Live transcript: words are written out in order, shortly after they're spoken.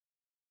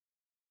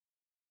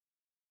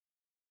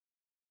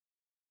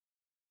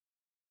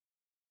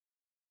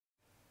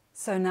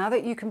So now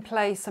that you can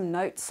play some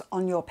notes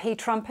on your P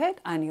trumpet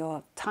and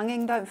your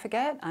tonguing, don't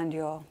forget, and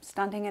you're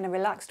standing in a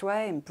relaxed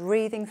way and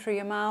breathing through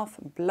your mouth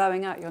and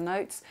blowing out your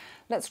notes,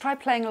 let's try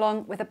playing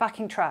along with a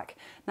backing track.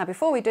 Now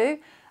before we do,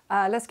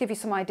 let's give you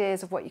some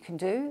ideas of what you can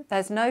do.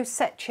 There's no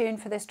set tune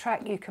for this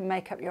track, you can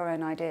make up your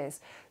own ideas.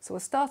 So we'll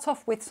start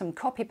off with some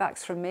copybacks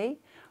from me,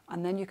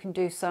 and then you can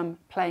do some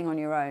playing on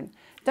your own.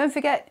 Don't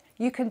forget,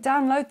 you can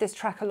download this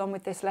track along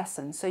with this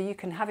lesson, so you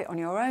can have it on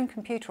your own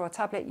computer or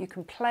tablet. You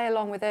can play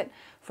along with it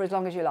for as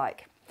long as you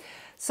like.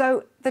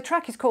 So the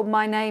track is called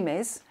My Name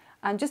Is,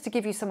 and just to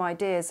give you some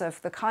ideas of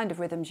the kind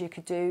of rhythms you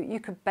could do, you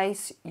could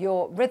base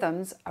your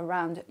rhythms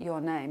around your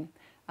name.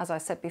 As I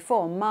said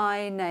before,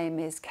 my name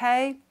is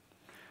Kay,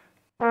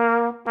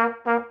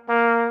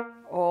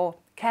 or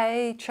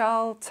Kay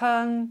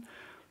Charlton.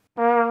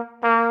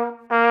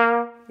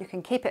 You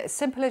can keep it as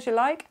simple as you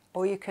like,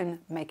 or you can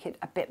make it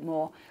a bit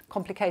more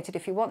complicated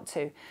if you want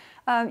to.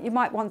 You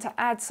might want to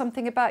add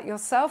something about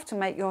yourself to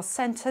make your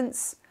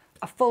sentence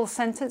a full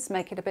sentence,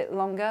 make it a bit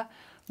longer.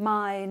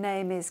 My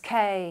name is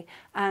Kay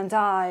and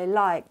I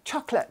like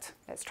chocolate.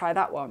 Let's try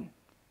that one.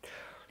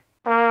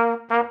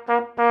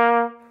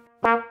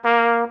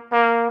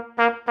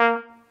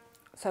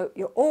 So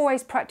you're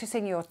always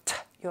practicing your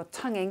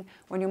tonguing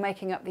when you're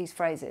making up these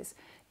phrases.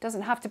 It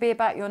doesn't have to be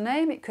about your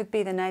name. It could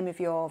be the name of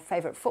your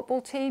favourite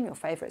football team, your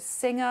favourite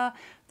singer,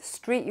 the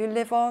street you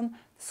live on,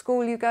 the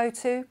school you go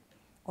to,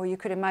 or you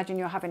could imagine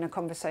you're having a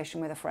conversation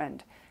with a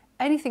friend.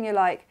 Anything you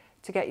like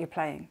to get you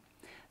playing.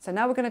 So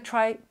now we're going to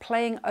try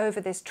playing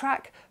over this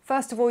track.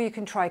 First of all, you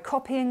can try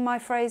copying my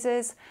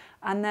phrases,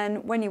 and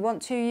then when you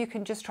want to, you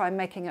can just try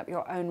making up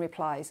your own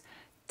replies.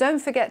 Don't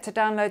forget to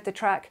download the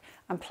track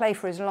and play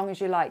for as long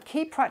as you like.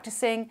 Keep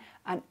practicing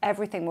and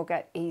everything will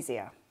get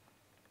easier.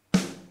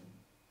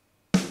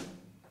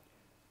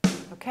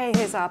 Okay,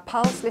 here's our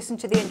pulse. Listen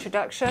to the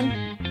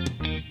introduction.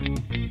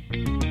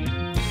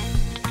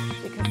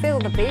 You can feel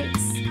the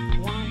beats.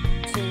 1,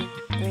 2,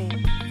 3,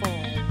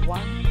 4.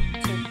 1,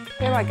 2.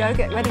 Here I go.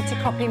 Get ready to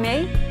copy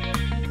me.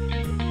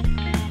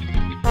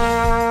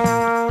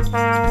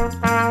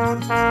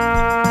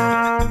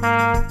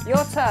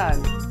 Your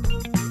turn.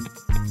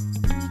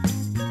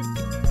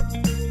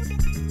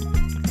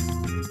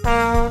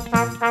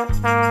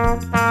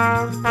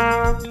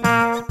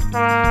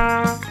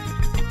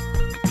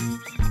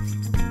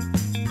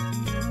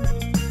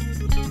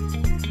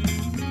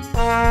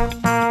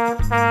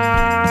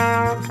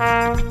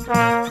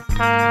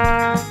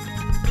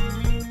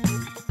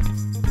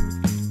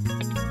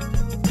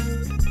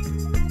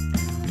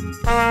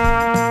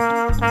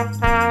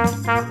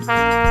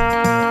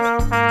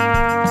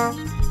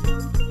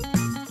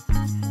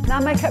 Now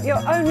make up your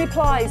own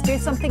replies, do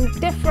something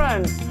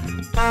different.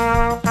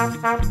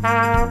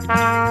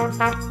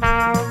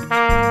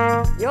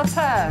 Your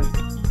turn.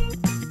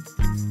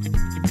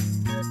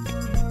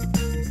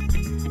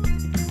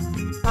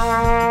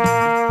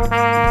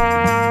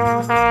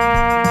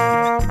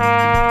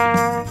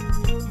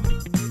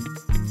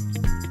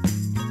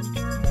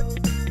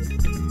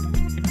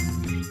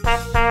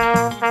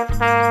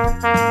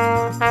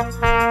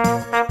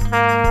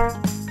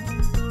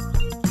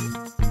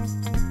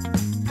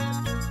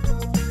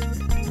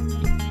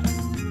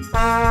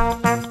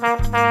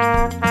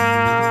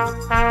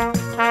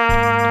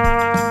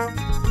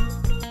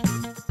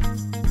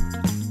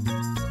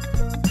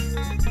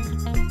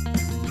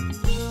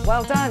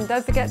 Well done.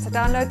 Don't forget to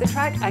download the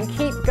track and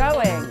keep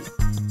going.